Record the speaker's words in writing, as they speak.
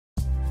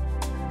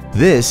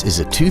This is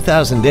a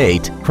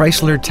 2008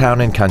 Chrysler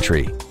Town &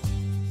 Country.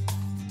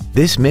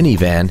 This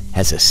minivan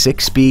has a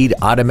 6-speed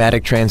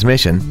automatic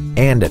transmission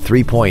and a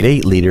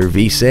 3.8-liter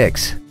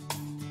V6.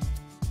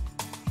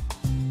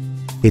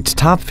 Its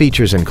top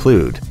features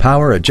include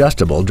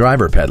power-adjustable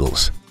driver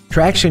pedals,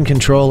 traction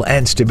control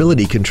and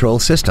stability control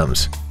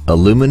systems,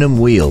 aluminum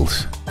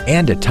wheels,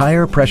 and a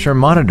tire pressure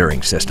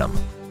monitoring system.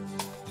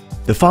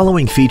 The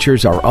following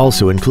features are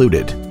also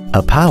included: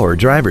 a power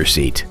driver's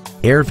seat,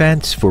 air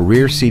vents for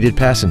rear-seated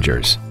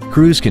passengers,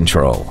 cruise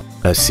control,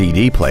 a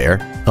CD player,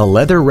 a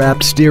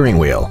leather-wrapped steering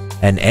wheel,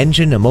 an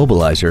engine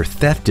immobilizer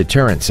theft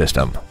deterrent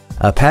system,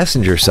 a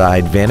passenger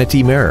side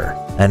vanity mirror,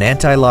 an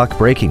anti-lock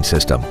braking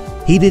system,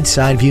 heated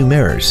side view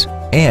mirrors,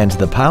 and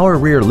the power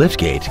rear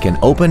liftgate can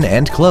open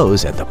and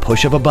close at the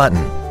push of a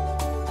button.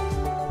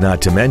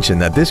 Not to mention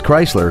that this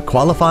Chrysler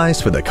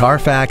qualifies for the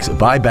Carfax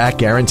buyback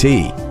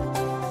guarantee.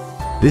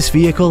 This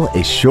vehicle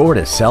is sure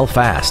to sell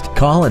fast.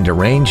 Call and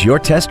arrange your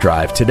test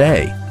drive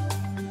today.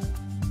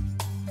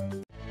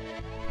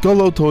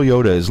 Gullo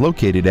Toyota is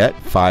located at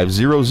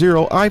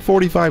 500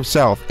 I-45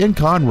 South in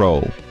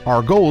Conroe.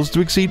 Our goal is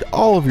to exceed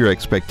all of your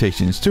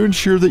expectations to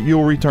ensure that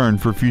you'll return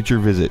for future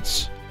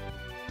visits.